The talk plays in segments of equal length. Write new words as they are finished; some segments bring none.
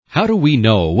How do we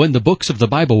know when the books of the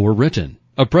Bible were written?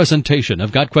 A presentation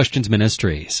of Got Questions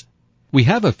Ministries. We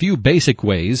have a few basic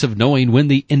ways of knowing when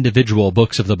the individual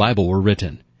books of the Bible were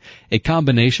written. A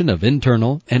combination of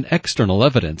internal and external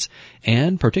evidence,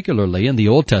 and particularly in the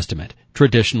Old Testament,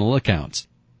 traditional accounts.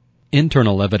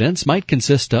 Internal evidence might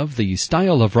consist of the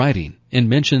style of writing and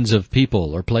mentions of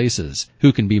people or places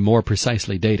who can be more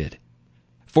precisely dated.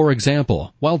 For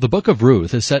example, while the book of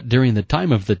Ruth is set during the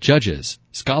time of the Judges,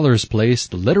 scholars place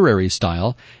the literary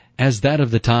style as that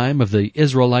of the time of the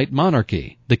Israelite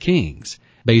monarchy, the kings,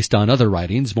 based on other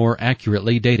writings more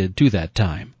accurately dated to that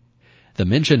time. The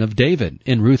mention of David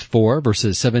in Ruth 4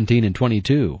 verses 17 and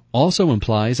 22 also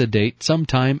implies a date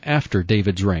sometime after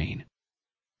David's reign.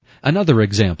 Another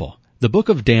example, the book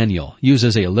of Daniel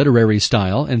uses a literary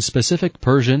style and specific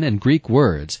Persian and Greek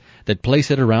words that place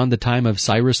it around the time of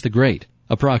Cyrus the Great,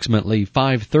 approximately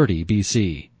 530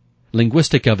 BC.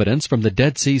 Linguistic evidence from the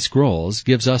Dead Sea Scrolls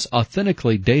gives us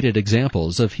authentically dated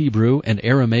examples of Hebrew and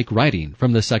Aramaic writing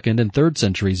from the 2nd and 3rd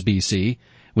centuries BC,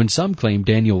 when some claim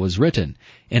Daniel was written,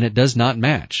 and it does not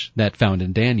match that found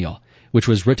in Daniel, which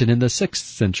was written in the 6th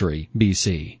century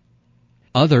BC.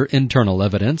 Other internal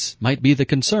evidence might be the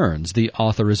concerns the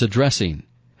author is addressing.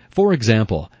 For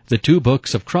example, the 2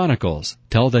 books of Chronicles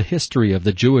tell the history of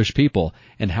the Jewish people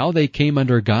and how they came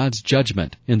under God's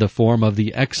judgment in the form of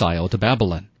the exile to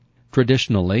Babylon.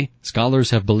 Traditionally,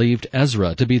 scholars have believed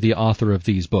Ezra to be the author of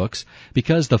these books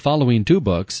because the following 2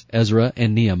 books, Ezra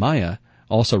and Nehemiah,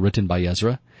 also written by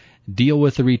Ezra, deal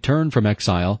with the return from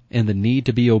exile and the need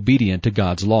to be obedient to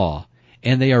God's law,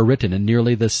 and they are written in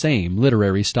nearly the same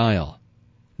literary style.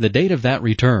 The date of that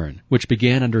return, which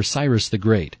began under Cyrus the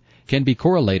Great, can be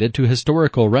correlated to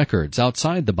historical records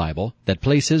outside the Bible that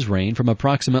place his reign from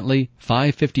approximately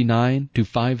 559 to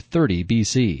 530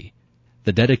 BC.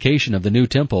 The dedication of the new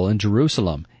temple in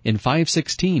Jerusalem in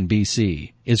 516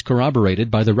 BC is corroborated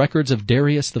by the records of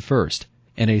Darius I,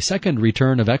 and a second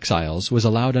return of exiles was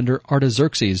allowed under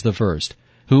Artaxerxes I,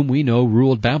 whom we know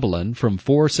ruled Babylon from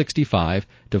 465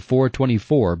 to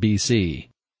 424 BC.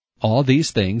 All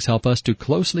these things help us to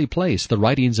closely place the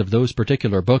writings of those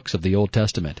particular books of the Old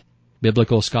Testament.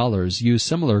 Biblical scholars use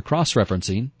similar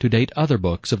cross-referencing to date other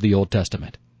books of the Old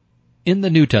Testament. In the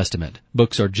New Testament,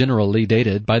 books are generally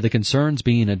dated by the concerns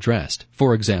being addressed,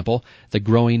 for example, the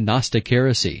growing Gnostic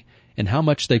heresy, and how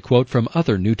much they quote from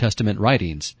other New Testament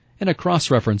writings, and a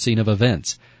cross-referencing of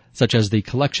events, such as the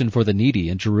collection for the needy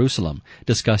in Jerusalem,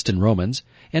 discussed in Romans,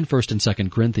 and 1st and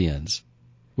 2nd Corinthians.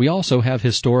 We also have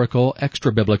historical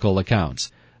extra-biblical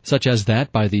accounts, such as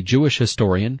that by the Jewish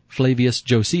historian Flavius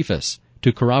Josephus,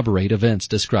 to corroborate events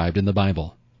described in the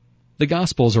Bible. The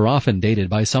Gospels are often dated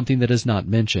by something that is not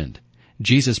mentioned.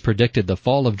 Jesus predicted the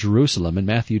fall of Jerusalem in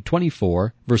Matthew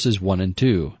 24, verses 1 and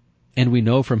 2. And we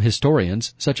know from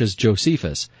historians, such as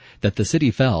Josephus, that the city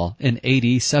fell in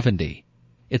AD 70.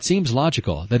 It seems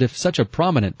logical that if such a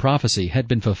prominent prophecy had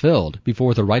been fulfilled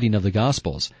before the writing of the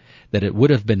Gospels, that it would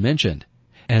have been mentioned,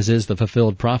 as is the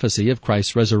fulfilled prophecy of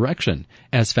Christ's resurrection,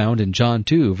 as found in John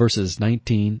 2, verses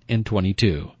 19 and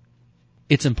 22.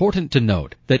 It's important to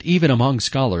note that even among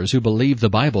scholars who believe the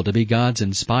Bible to be God's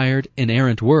inspired,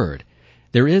 inerrant Word,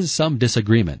 there is some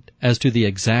disagreement as to the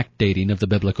exact dating of the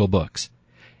biblical books.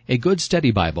 A good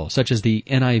study Bible, such as the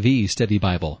NIV Study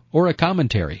Bible, or a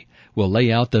commentary, will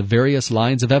lay out the various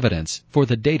lines of evidence for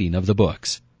the dating of the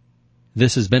books.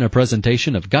 This has been a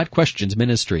presentation of Got Questions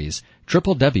Ministries,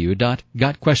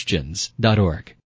 www.gotquestions.org.